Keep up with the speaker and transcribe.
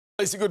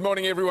Lisa, good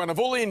morning, everyone. Of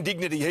all the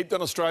indignity heaped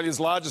on Australia's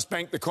largest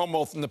bank, the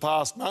Commonwealth, in the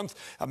past month,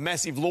 a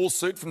massive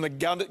lawsuit from the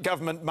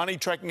government money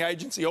tracking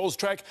agency,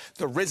 AUSTRAC,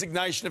 the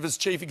resignation of its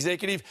chief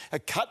executive, a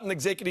cut in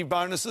executive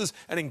bonuses,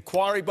 an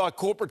inquiry by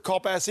corporate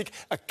cop ASIC,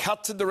 a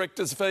cut to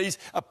directors' fees,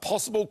 a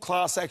possible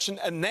class action,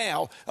 and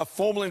now a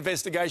formal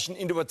investigation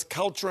into its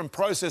culture and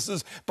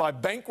processes by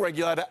bank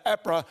regulator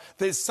APRA,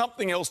 there's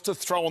something else to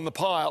throw on the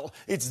pile.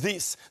 It's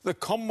this: the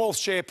Commonwealth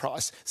share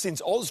price.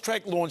 Since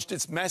AUSTRAC launched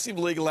its massive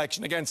legal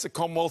action against the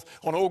Commonwealth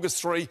on August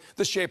 3,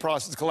 the share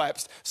price has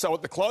collapsed. So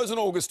at the close on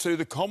August 2,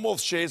 the Commonwealth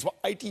shares were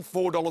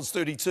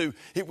 $84.32.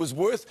 It was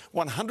worth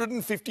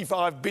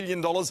 $155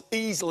 billion,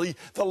 easily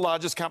the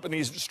largest company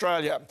in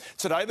Australia.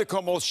 Today, the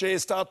Commonwealth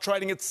shares start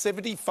trading at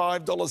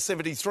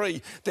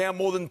 $75.73, down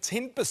more than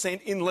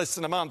 10% in less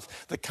than a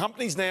month. The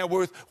company's now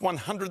worth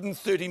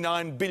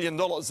 $139 billion.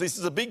 This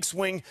is a big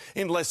swing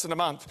in less than a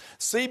month.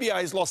 CBA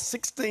has lost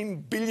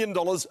 $16 billion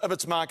of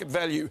its market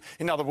value.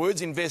 In other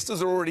words,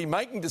 investors are already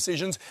making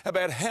decisions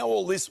about how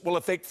all this will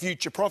affect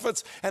future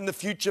profits and the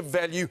future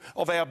value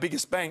of our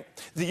biggest bank.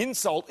 The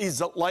insult is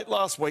that late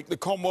last week, the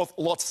Commonwealth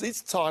lost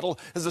its title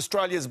as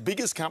Australia's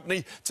biggest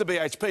company to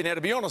BHP. Now, to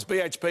be honest,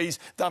 BHP's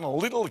done a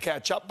little to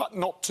catch up, but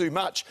not too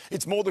much.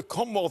 It's more the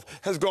Commonwealth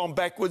has gone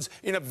backwards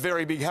in a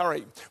very big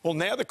hurry. Well,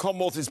 now the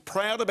Commonwealth is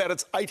proud about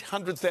its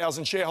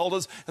 800,000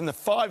 shareholders and the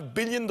 $5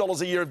 billion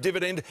a year of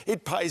dividend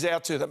it pays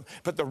out to them.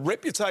 But the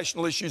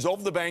reputational issues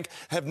of the bank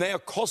have now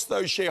cost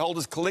those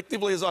shareholders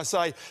collectively, as I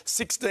say,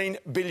 $16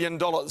 billion.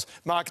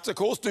 Markets, of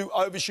course, do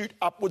overshoot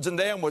upwards and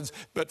downwards,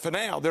 but for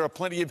now there are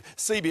plenty of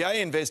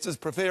CBA investors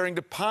preferring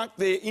to park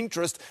their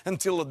interest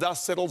until the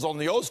dust settles on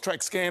the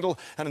AUSTRAC scandal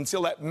and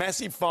until that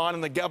massive fine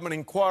and the government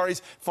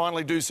inquiries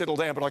finally do settle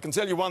down. But I can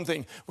tell you one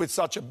thing: with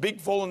such a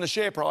big fall in the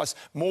share price,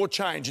 more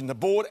change in the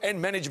board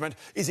and management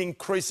is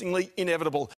increasingly inevitable.